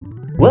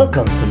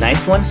Welcome to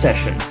Nice One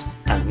Sessions,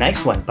 ang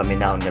Nice One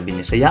paminawon nga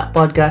binisaya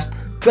podcast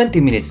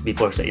 20 minutes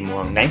before sa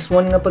imuhang Nice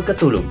One nga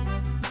pagkatulog.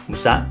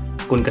 Musa,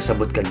 kung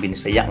kasabot kag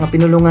binisaya nga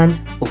pinulungan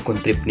o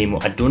kung trip nimo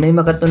adunay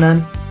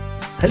makatunan,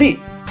 hali,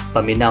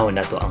 paminawon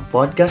nato ang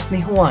podcast ni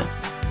Juan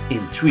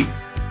in 3,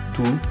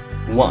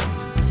 2,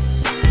 1.